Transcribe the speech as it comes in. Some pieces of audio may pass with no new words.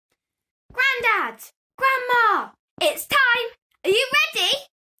Dad! Grandma! It's time! Are you ready?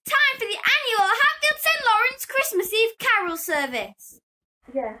 Time for the annual Hatfield St Lawrence Christmas Eve carol service.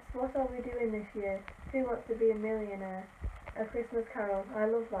 Yes, what are we doing this year? Who Wants to Be a Millionaire? A Christmas Carol. I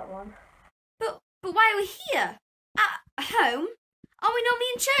love that one. But why are we here? At home? Are we normally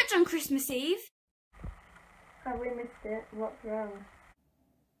in church on Christmas Eve? Have we missed it? What's wrong?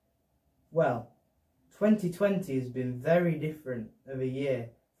 Well, 2020 has been very different of a year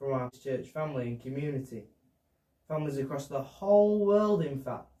from our church family and community. Families across the whole world, in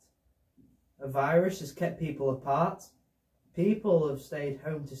fact. A virus has kept people apart. People have stayed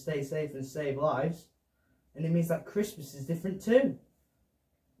home to stay safe and save lives. And it means that Christmas is different too.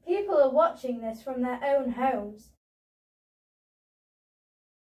 People are watching this from their own homes.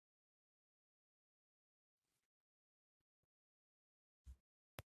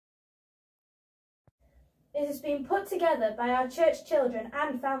 It has been put together by our church children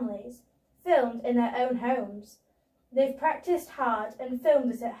and families, filmed in their own homes. They've practised hard and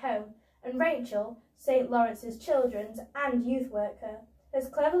filmed it at home, and Rachel, St Lawrence's children's and youth worker, has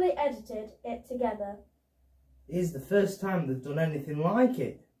cleverly edited it together. It is the first time they've done anything like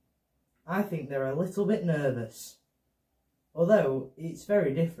it. I think they're a little bit nervous. Although it's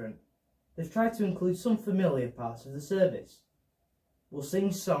very different, they've tried to include some familiar parts of the service. We'll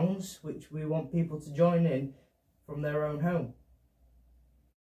sing songs which we want people to join in from their own home.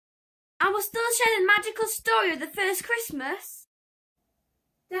 And we'll still share the magical story of the first Christmas.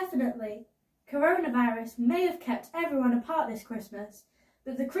 Definitely. Coronavirus may have kept everyone apart this Christmas,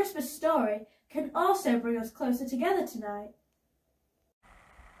 but the Christmas story can also bring us closer together tonight.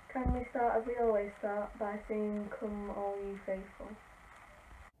 Can we start as we always start, by singing Come All Ye Faithful?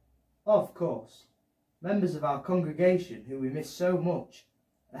 Of course. Members of our congregation, who we miss so much,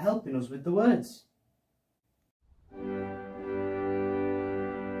 are helping us with the words.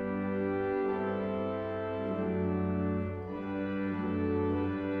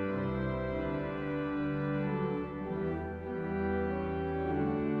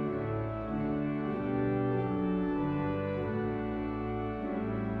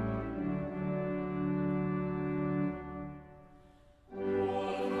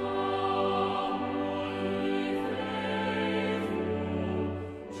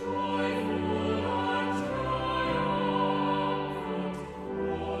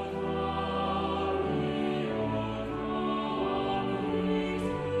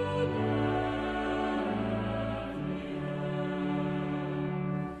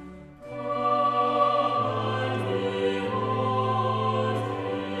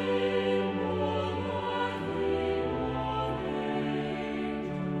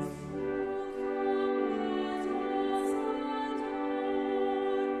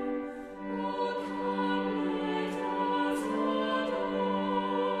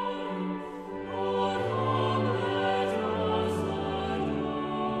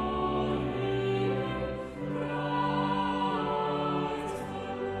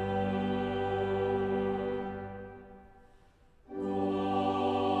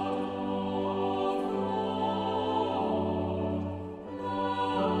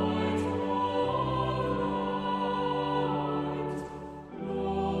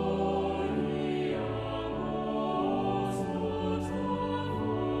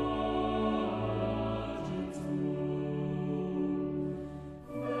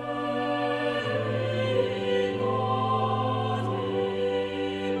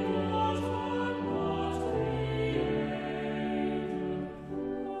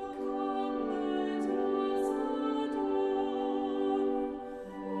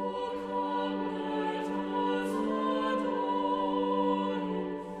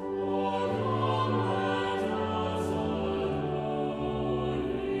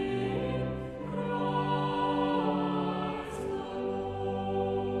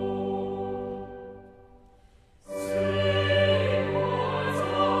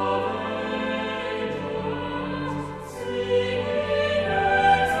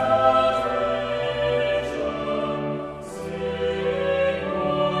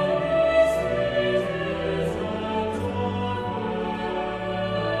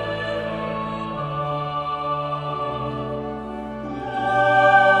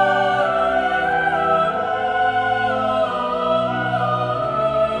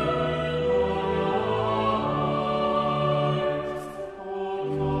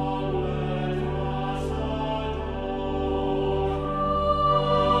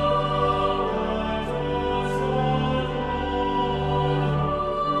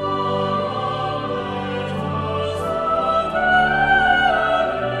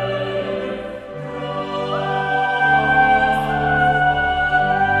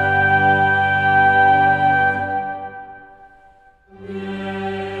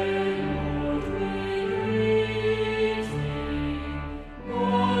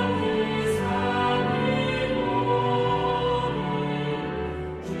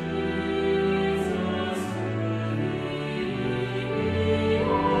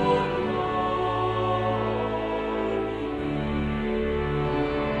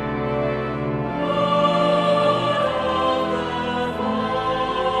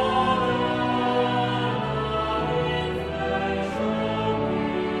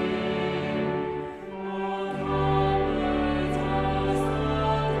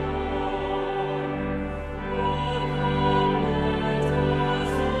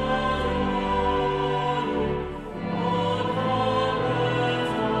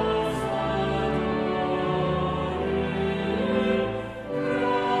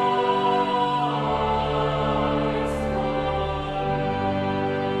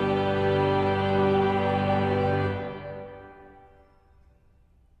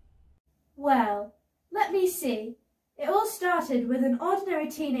 see, it all started with an ordinary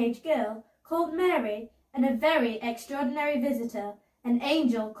teenage girl called Mary and a very extraordinary visitor, an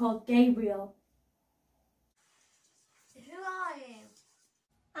angel called Gabriel. Who are you?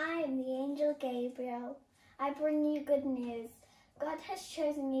 I am the angel Gabriel. I bring you good news. God has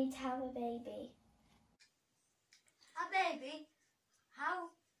chosen you to have a baby. A baby? How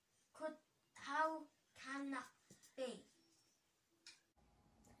can that be?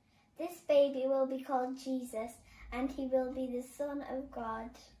 This baby will be called Jesus, and he will be the Son of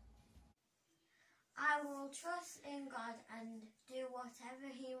God. I will trust in God and do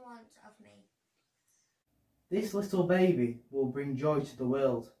whatever he wants of me. This little baby will bring joy to the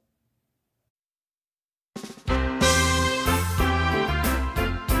world.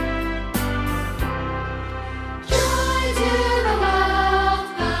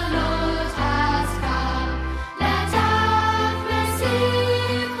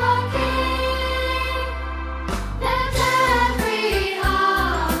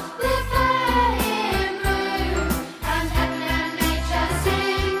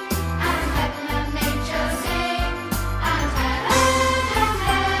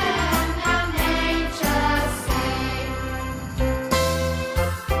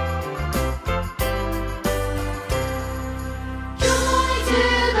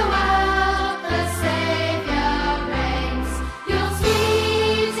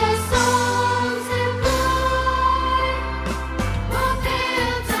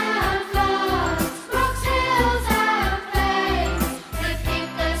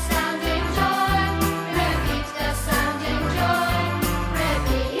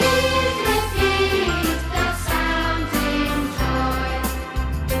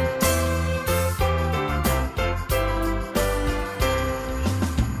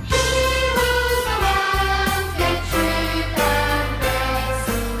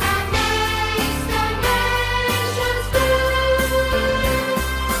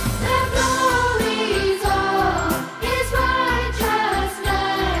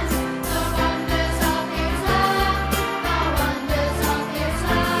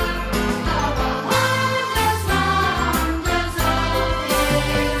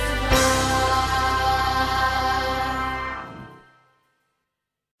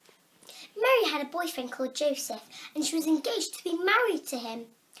 Boyfriend called Joseph, and she was engaged to be married to him.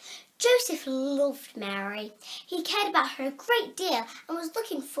 Joseph loved Mary. He cared about her a great deal and was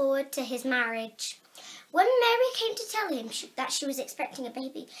looking forward to his marriage. When Mary came to tell him that she was expecting a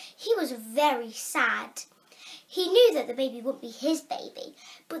baby, he was very sad. He knew that the baby wouldn't be his baby,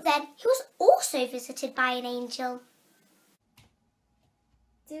 but then he was also visited by an angel.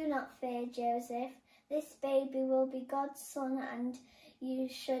 Do not fear, Joseph. This baby will be God's son, and you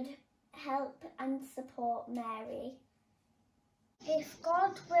should help and support Mary. If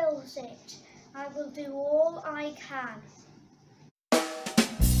God wills it, I will do all I can.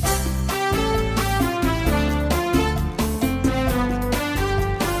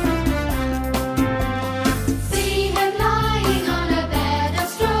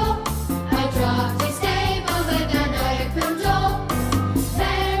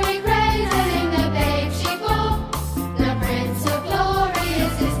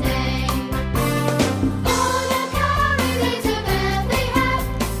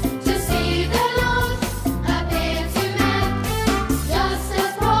 To see the Lord appear to man.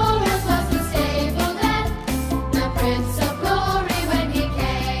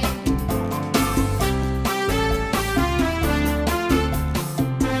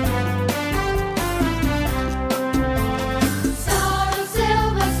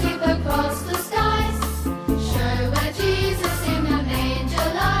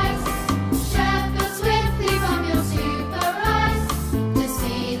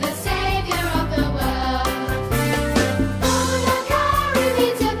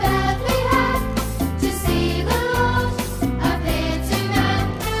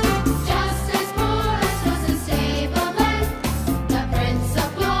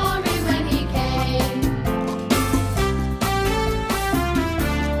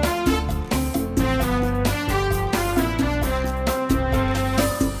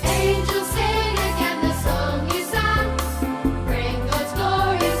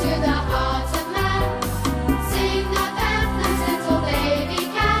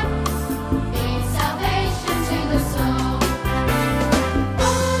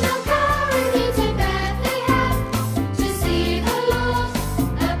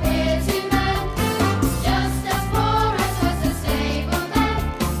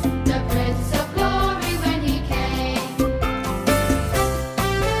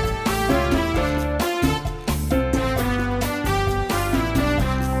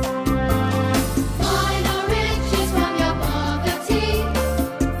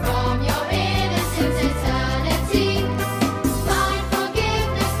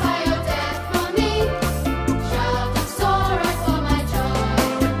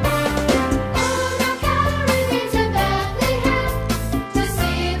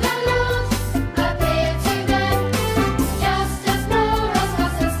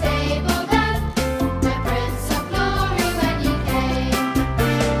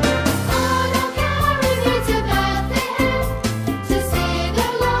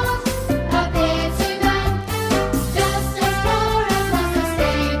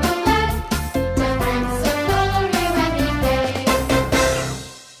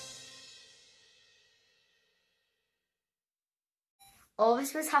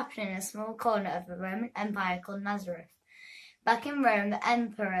 this was happening in a small corner of the Roman Empire called Nazareth. Back in Rome, the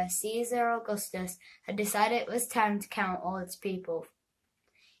Emperor Caesar Augustus had decided it was time to count all its people.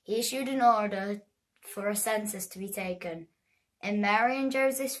 He issued an order for a census to be taken. In Mary and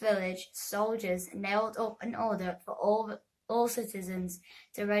Joseph's village, soldiers nailed up an order for all citizens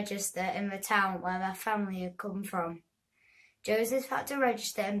to register in the town where their family had come from. Joseph had to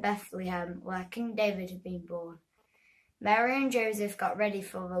register in Bethlehem, where King David had been born. Mary and Joseph got ready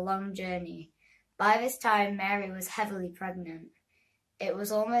for the long journey. By this time, Mary was heavily pregnant. It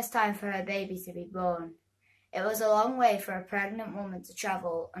was almost time for her baby to be born. It was a long way for a pregnant woman to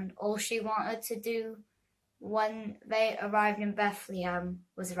travel, and all she wanted to do when they arrived in Bethlehem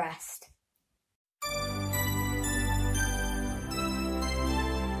was rest.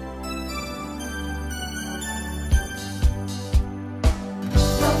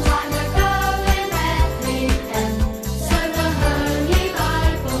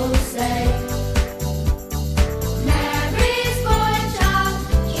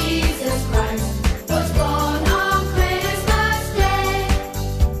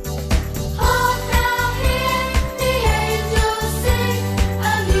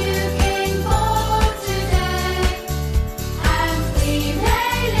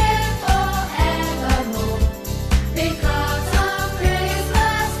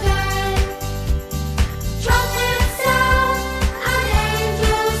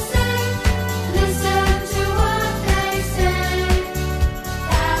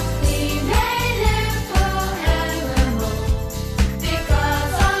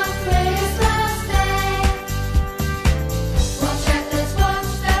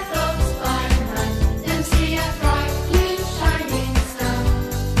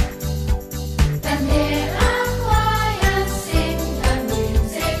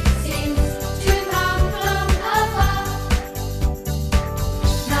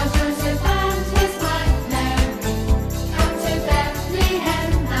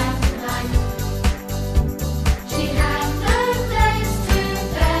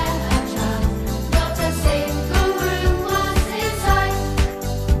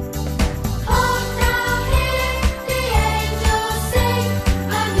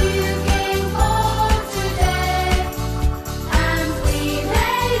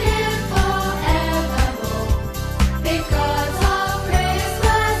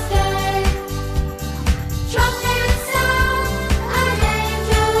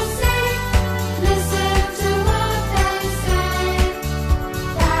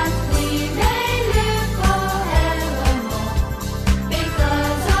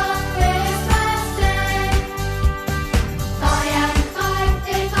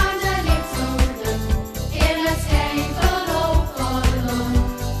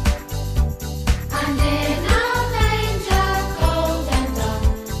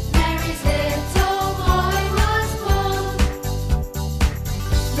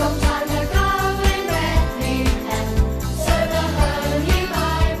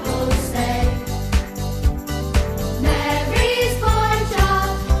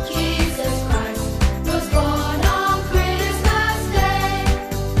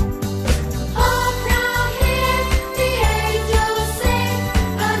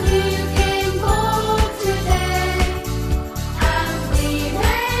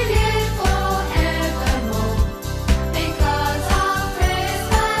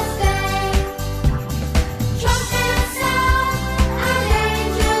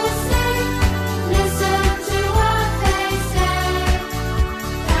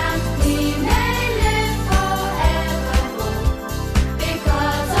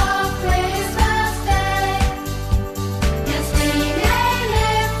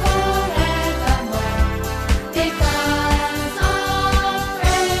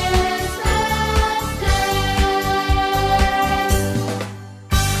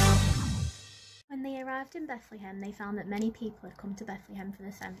 In Bethlehem, they found that many people had come to Bethlehem for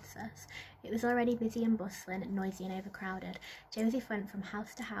the census. It was already busy and bustling, noisy and overcrowded. Joseph went from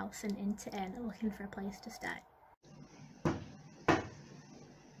house to house and inn to inn, looking for a place to stay.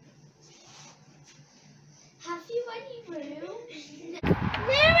 Have you any room? No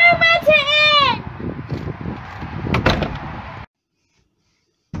room at the inn!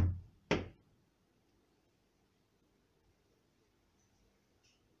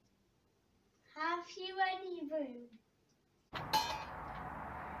 Have you any room?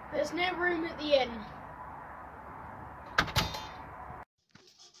 There's no room at the inn.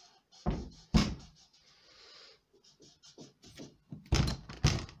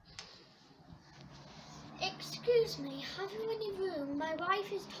 Excuse me, have you any room? My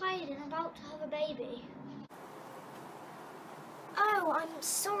wife is tired and about to have a baby. I No, I'm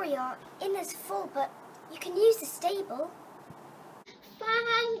sorry, our inn is full, but you can use the stable.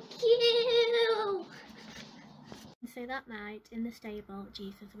 Thank you! And so that night, in the stable,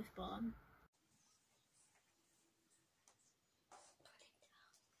 Jesus was born.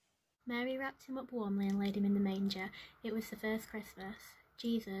 Mary wrapped him up warmly and laid him in the manger. It was the first Christmas.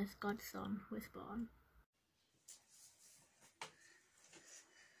 Jesus, God's Son, was born.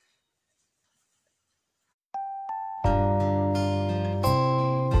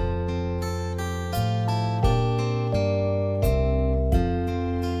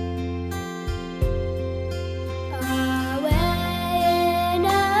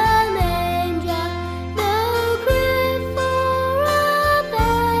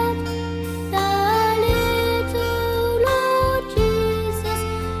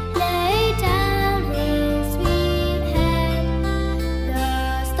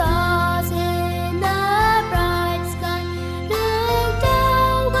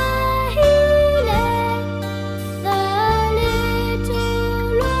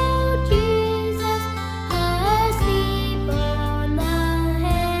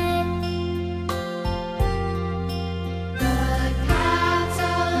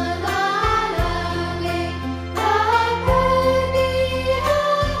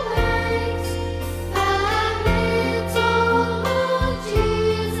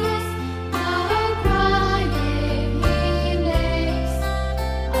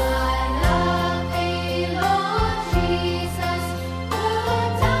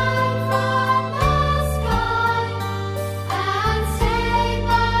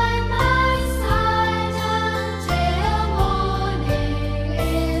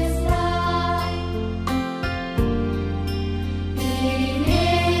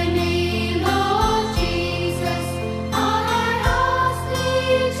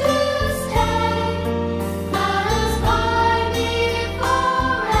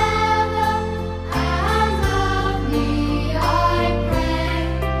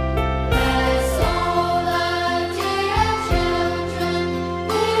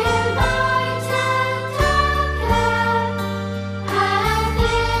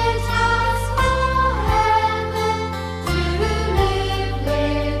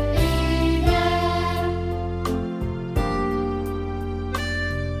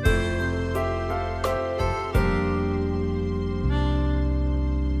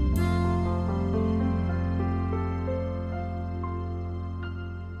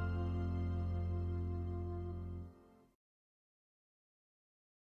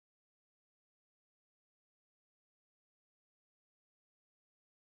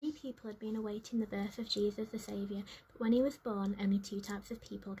 Many people had been awaiting the birth of Jesus the Saviour, but when he was born, only two types of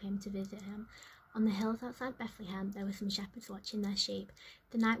people came to visit him. On the hills outside Bethlehem, there were some shepherds watching their sheep.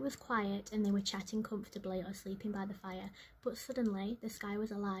 The night was quiet, and they were chatting comfortably or sleeping by the fire, but suddenly the sky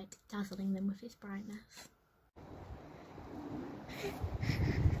was alight, dazzling them with its brightness.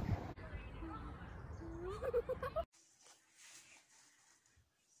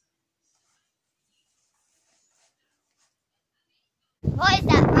 What is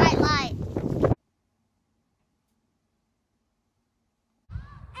that bright light?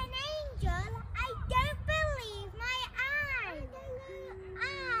 An angel? I don't believe my eyes!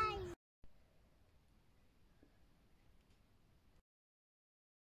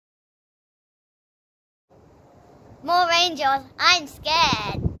 More angels, I'm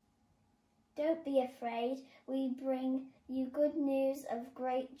scared. Don't be afraid, we bring you good news of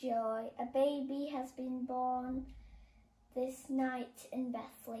great joy. A baby has been born this night in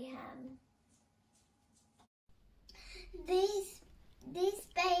Bethlehem. This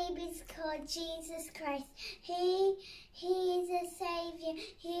baby's called Jesus Christ. He is a saviour.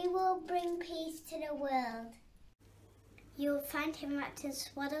 He will bring peace to the world. You'll find him wrapped in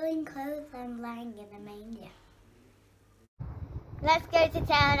swaddling clothes and lying in a manger. Let's go to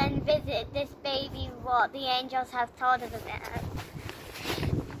town and visit this baby, what the angels have told us about.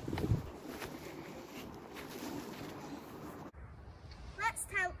 Let's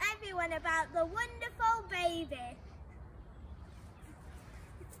tell everyone about the wonderful baby.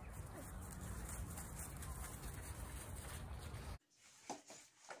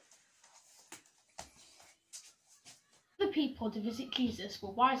 The people to visit Jesus were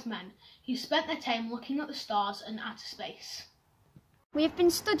wise men who spent their time looking at the stars and outer space. We have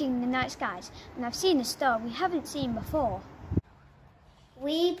been studying the night skies and I've seen a star we haven't seen before.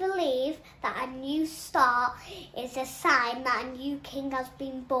 We believe that a new star is a sign that a new king has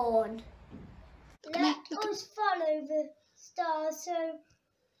been born. Let us follow the star so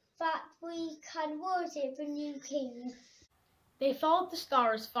that we can worship a new king. They followed the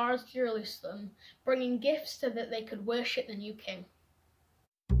star as far as Jerusalem, bringing gifts so that they could worship the new king.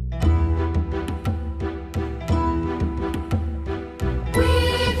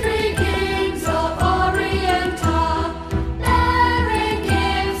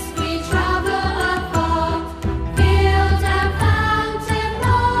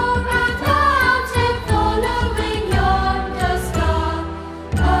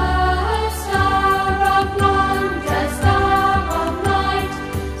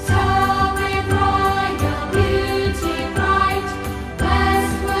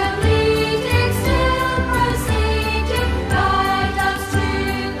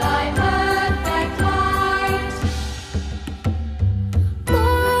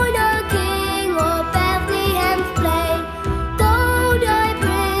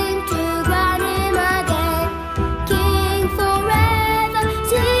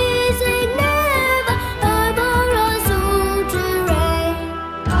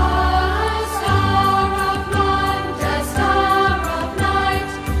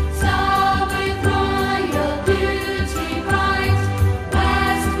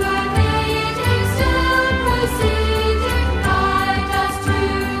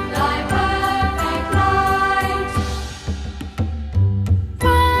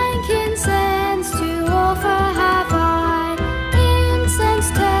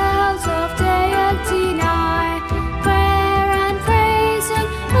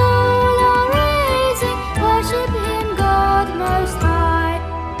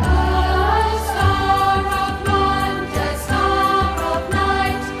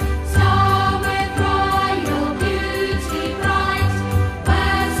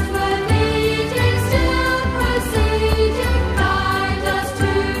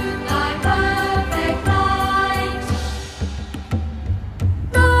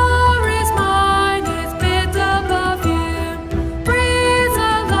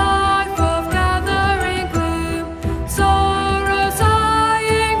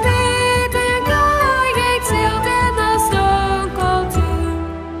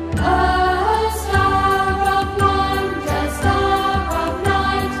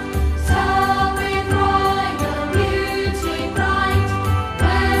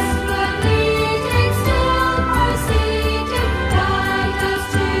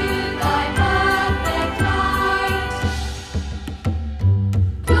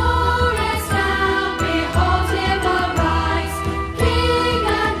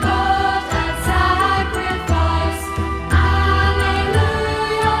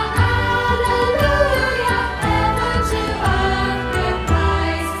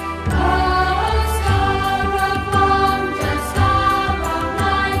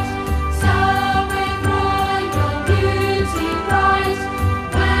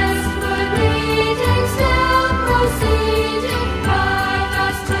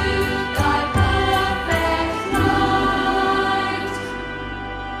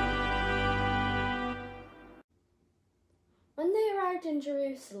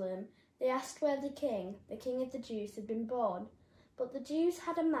 Jerusalem, they asked where the king of the Jews, had been born. But the Jews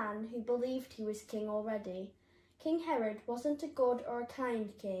had a man who believed he was king already. King Herod wasn't a good or a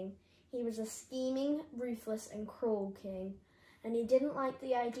kind king. He was a scheming, ruthless and cruel king, and he didn't like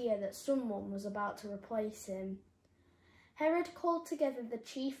the idea that someone was about to replace him. Herod called together the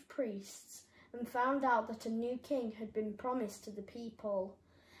chief priests and found out that a new king had been promised to the people,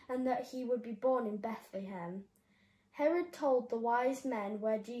 and that he would be born in Bethlehem. Herod told the wise men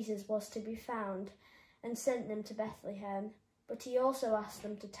where Jesus was to be found and sent them to Bethlehem, but he also asked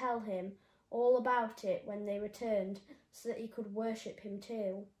them to tell him all about it when they returned so that he could worship him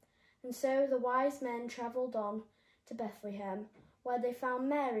too. And so the wise men travelled on to Bethlehem, where they found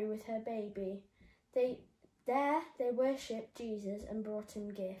Mary with her baby. There they worshipped Jesus and brought him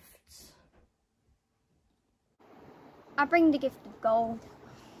gifts. I bring the gift of gold.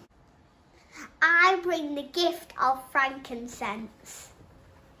 I bring the gift of frankincense.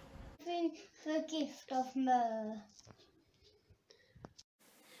 I bring the gift of myrrh.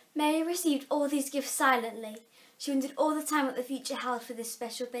 Mary received all these gifts silently. She wondered all the time what the future held for this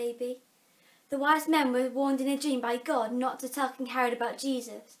special baby. The wise men were warned in a dream by God not to tell King Herod about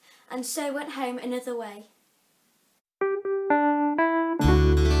Jesus, and so went home another way.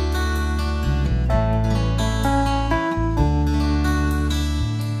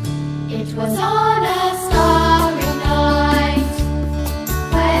 It was on a starry night,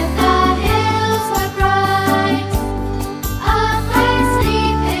 when the hills were bright, a place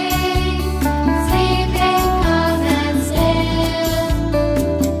sleeping calm and still.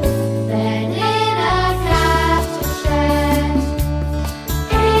 Then in a castle shed,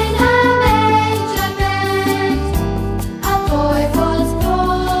 in a manger bed, a boy was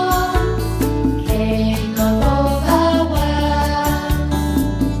born, King of all the world.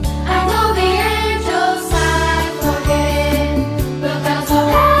 And all the angels sang for him, the bells of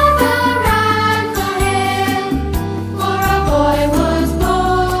heaven rang for him, for a boy was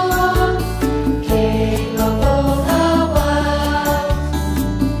born, King of all the world.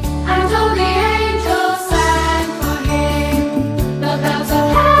 And all the angels sang for him, the bells of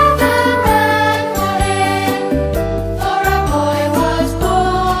heaven rang for him, for a boy was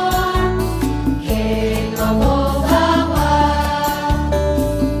born, King of all the world.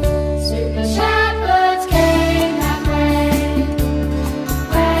 Soon the shepherds came and prayed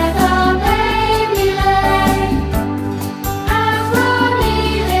where the baby lay, and were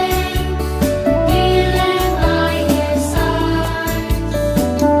kneeling by his side.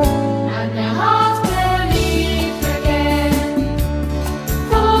 And their hearts believed again,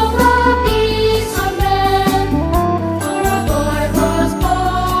 full of peace of men, for a boy was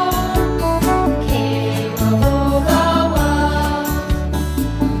born, King of all the world.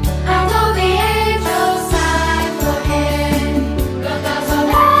 And all the angels sang for him, the bells of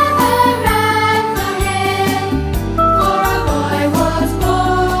heaven rang for him, for a boy was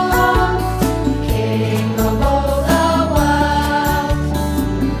born, King of all the world.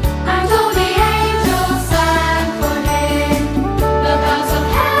 And all the angels sang for him, the bells of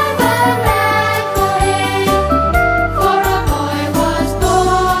heaven rang for him, for a boy was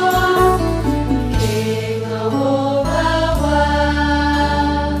born, King of all the world.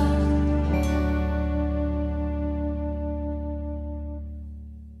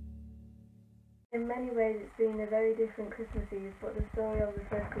 In many ways it's been a very different Christmas Eve, but the story of the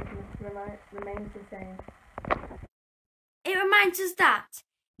first Christmas remains the same. It reminds us that,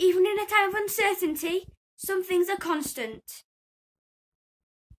 even in a time of uncertainty, some things are constant.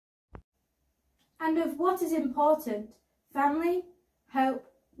 And of what is important: family, hope,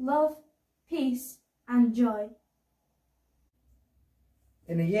 love, peace and joy.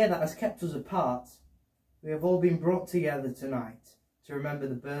 In a year that has kept us apart, we have all been brought together tonight to remember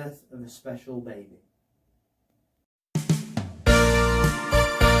the birth of a special baby.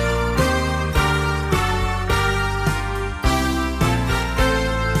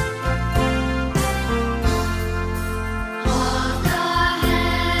 Hark the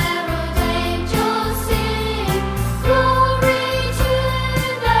herald angels sing, glory to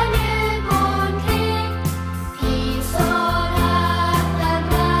the newborn King. Peace on earth and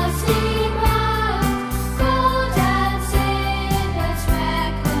mercy round, God and sinners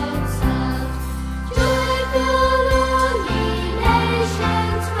reconciled.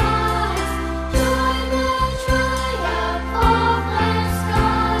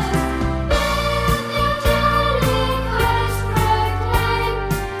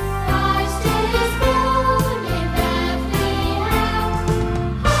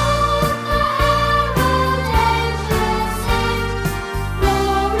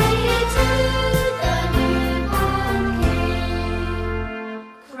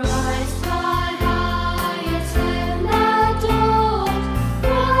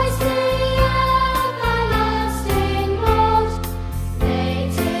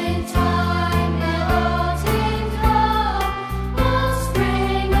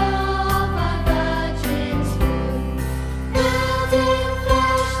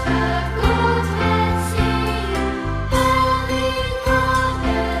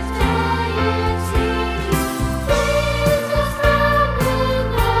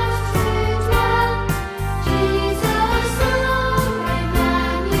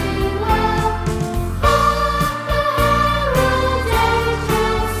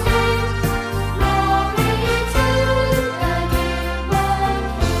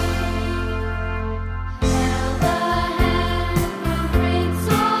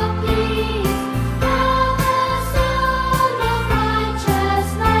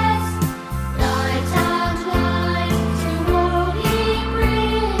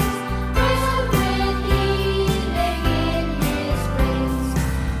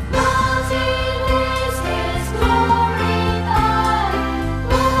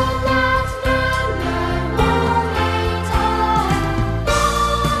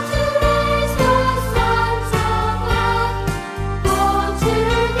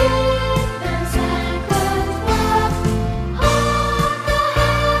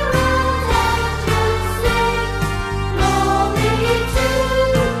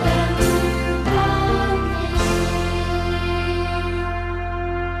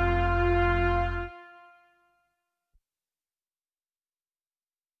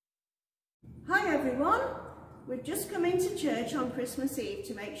 coming to church on Christmas Eve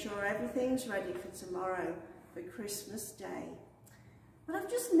to make sure everything's ready for tomorrow, for Christmas Day. But I've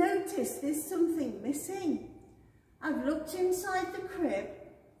just noticed there's something missing. I've looked inside the crib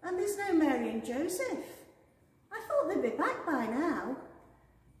and there's no Mary and Joseph. I thought they'd be back by now.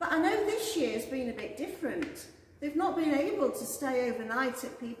 But I know this year's been a bit different. They've not been able to stay overnight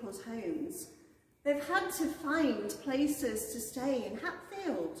at people's homes. They've had to find places to stay in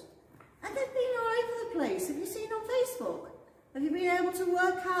Hatfield. And they've been all over the place. Have you seen on Facebook? Have you been able to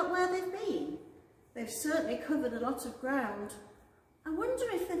work out where they've been? They've certainly covered a lot of ground. I wonder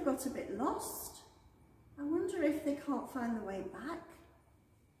if they've got a bit lost. I wonder if they can't find the way back.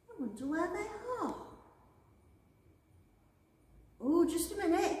 I wonder where they are. Oh, just a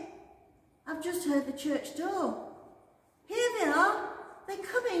minute. I've just heard the church door. Here they are. They're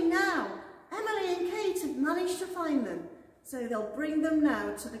coming now. Emily and Kate have managed to find them, so they'll bring them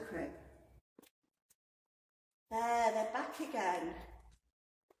now to the crib. There, they're back again.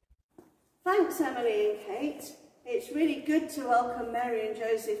 Thanks, Emily and Kate. It's really good to welcome Mary and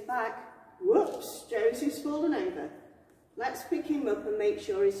Joseph back. Whoops, Joseph's fallen over. Let's pick him up and make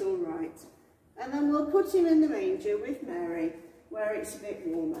sure he's all right. And then we'll put him in the manger with Mary, where it's a bit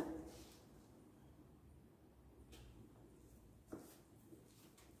warmer.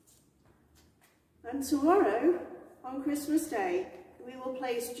 And tomorrow, on Christmas Day, we will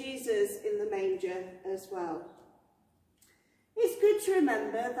place Jesus in the manger as well. It's good to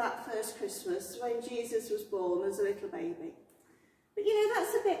remember that first Christmas when Jesus was born as a little baby. But you know,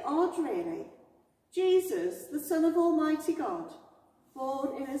 that's a bit odd really. Jesus, the Son of Almighty God,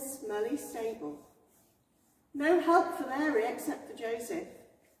 born in a smelly stable. No help for Mary except for Joseph,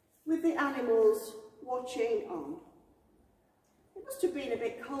 with the animals watching on. It must have been a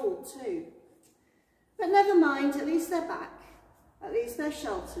bit cold too. But never mind, at least they're back. At least they're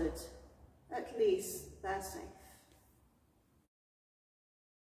sheltered. At least they're safe.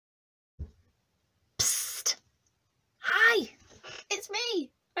 Psst! Hi! It's me,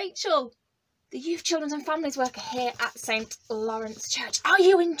 Rachel, the Youth, Children and Families worker here at St Lawrence Church. Are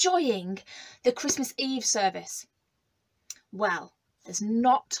you enjoying the Christmas Eve service? Well, there's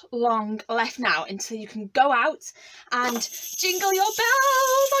not long left now until you can go out and jingle your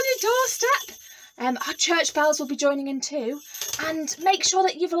bells on your doorstep. Our church bells will be joining in too. And make sure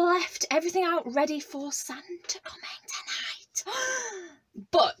that you've left everything out ready for Santa coming tonight.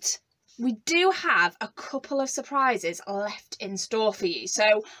 But we do have a couple of surprises left in store for you.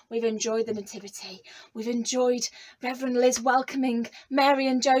 So we've enjoyed the nativity. We've enjoyed Reverend Liz welcoming Mary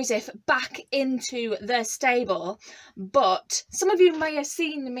and Joseph back into the stable. But some of you may have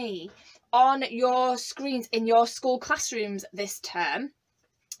seen me on your screens in your school classrooms this term,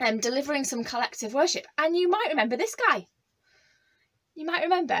 delivering some collective worship. And you might remember this guy. You might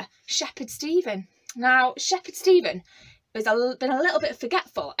remember Shepherd Stephen. Now, Shepherd Stephen has been a little bit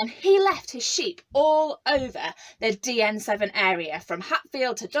forgetful, and he left his sheep all over the DN7 area, from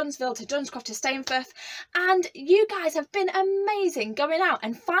Hatfield to Dunsville to Dunscroft to Stainforth, and you guys have been amazing going out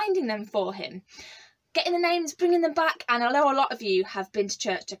and finding them for him, getting the names, bringing them back, and I know a lot of you have been to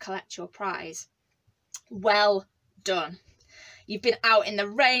church to collect your prize. Well done. You've been out in the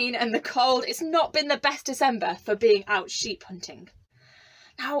rain and the cold. It's not been the best December for being out sheep hunting.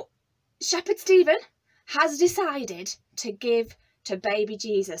 Now, Shepherd Stephen has decided to give to baby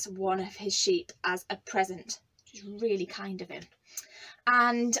Jesus one of his sheep as a present, which is really kind of him.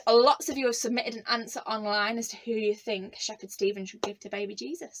 And lots of you have submitted an answer online as to who you think Shepherd Stephen should give to baby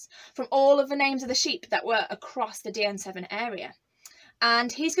Jesus, from all of the names of the sheep that were across the DN7 area. And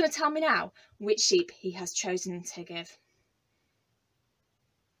he's going to tell me now which sheep he has chosen to give.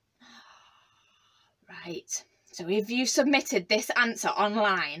 Right. So if you submitted this answer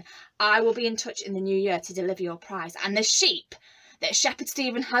online, I will be in touch in the new year to deliver your prize. And the sheep that Shepherd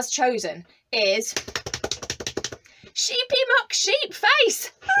Stephen has chosen is Sheepy Muck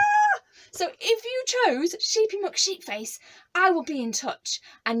Sheepface. So if you chose Sheepy Muck Sheepface, I will be in touch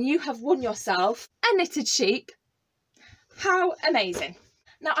and you have won yourself a knitted sheep. How amazing.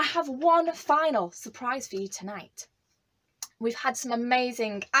 Now I have one final surprise for you tonight. We've had some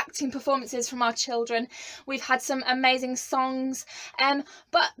amazing acting performances from our children. We've had some amazing songs.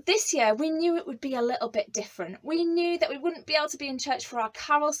 But this year we knew it would be a little bit different. We knew that we wouldn't be able to be in church for our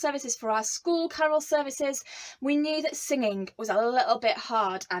carol services, for our school carol services. We knew that singing was a little bit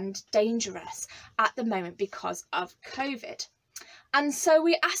hard and dangerous at the moment because of COVID. And so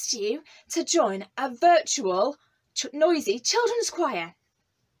we asked you to join a virtual noisy children's choir.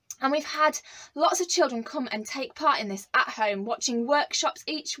 And we've had lots of children come and take part in this at home, watching workshops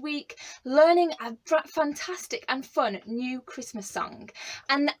each week, learning a fantastic and fun new Christmas song.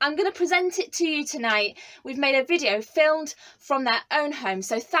 And I'm going to present it to you tonight. We've made a video filmed from their own home.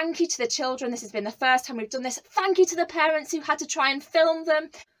 So thank you to the children. This has been the first time we've done this. Thank you to the parents who had to try and film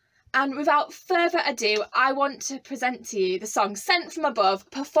them. And without further ado, I want to present to you the song Sent From Above,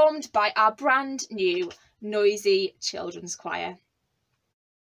 performed by our brand new Noisy Children's Choir.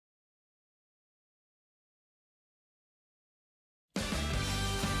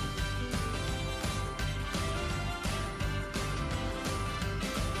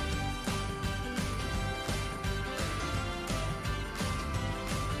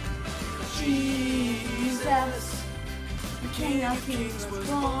 Jesus, the King of Kings was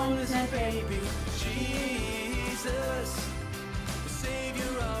born as a baby. Jesus, the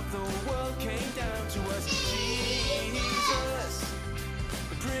Savior of the world came down to us. Jesus,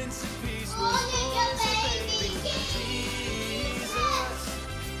 the Prince of Peace was born as a baby. Jesus,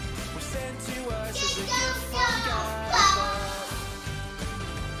 was sent to us as a gift from God above.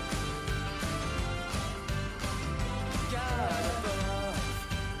 God above.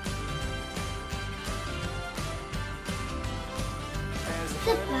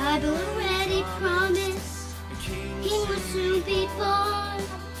 The Bible already promised King will soon be born.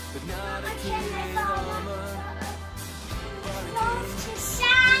 But not a king in armor, Love to to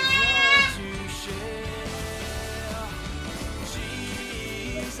share. share.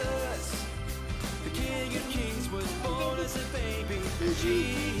 Jesus, the King of Kings was born as a baby.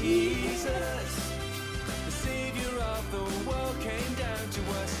 Jesus, the Savior of the world came down to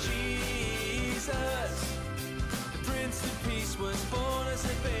us. Jesus, the Prince of Peace was born as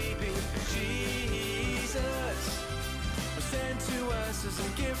a baby. Jesus, was sent to us as a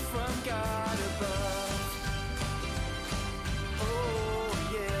gift from God above. Oh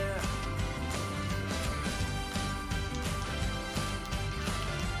yeah.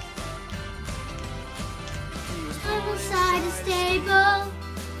 He was born Outside a stable,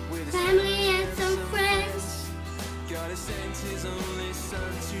 with his family and some friends. God has sent his only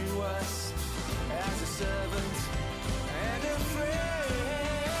Son to us as a servant and a friend.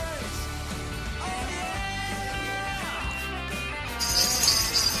 Oh yeah!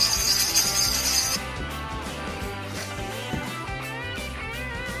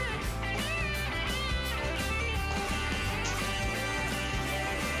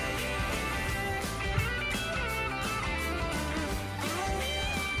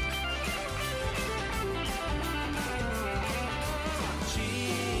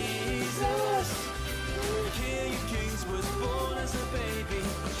 Jesus, the King of Kings was born as a baby.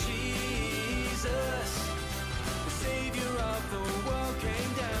 Jesus, the Savior of the world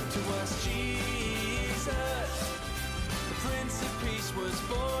came down to us. Jesus, the Prince of Peace was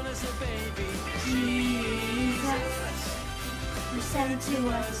born as a baby. Jesus, Was sent to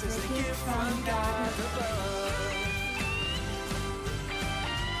us as a gift from God above.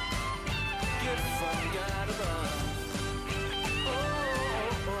 Gift from God above. Oh,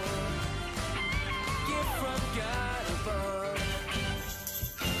 oh, oh. Gift from God above.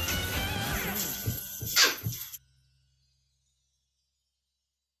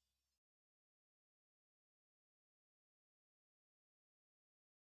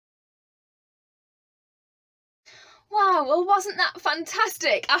 Wow, well, wasn't that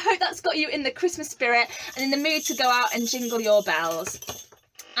fantastic? I hope that's got you in the Christmas spirit and in the mood to go out and jingle your bells.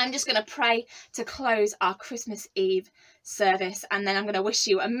 I'm just going to pray to close our Christmas Eve service, and then I'm going to wish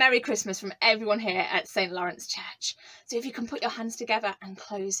you a Merry Christmas from everyone here at St Lawrence Church. So if you can put your hands together and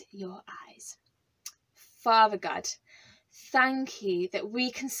close your eyes. Father God, thank you that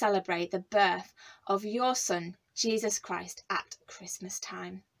we can celebrate the birth of your Son, Jesus Christ, at Christmas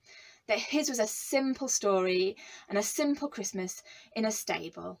time. That his was a simple story and a simple Christmas in a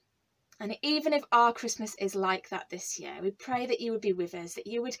stable. And even if our Christmas is like that this year, we pray that you would be with us, that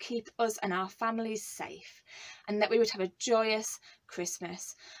you would keep us and our families safe, and that we would have a joyous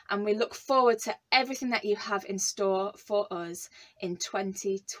Christmas. And we look forward to everything that you have in store for us in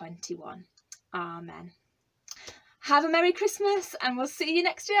 2021. Amen. Have a Merry Christmas, and we'll see you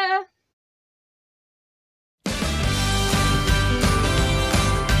next year.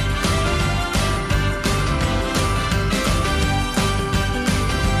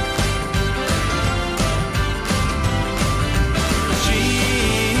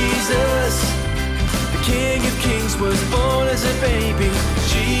 King of Kings was born as a baby.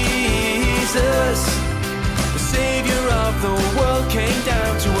 Jesus, the Savior of the world came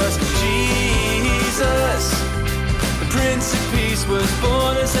down to us. Jesus, the Prince of Peace was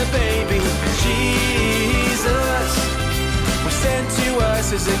born as a baby. Jesus, was sent to us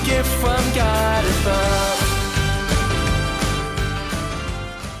This is a gift from God above.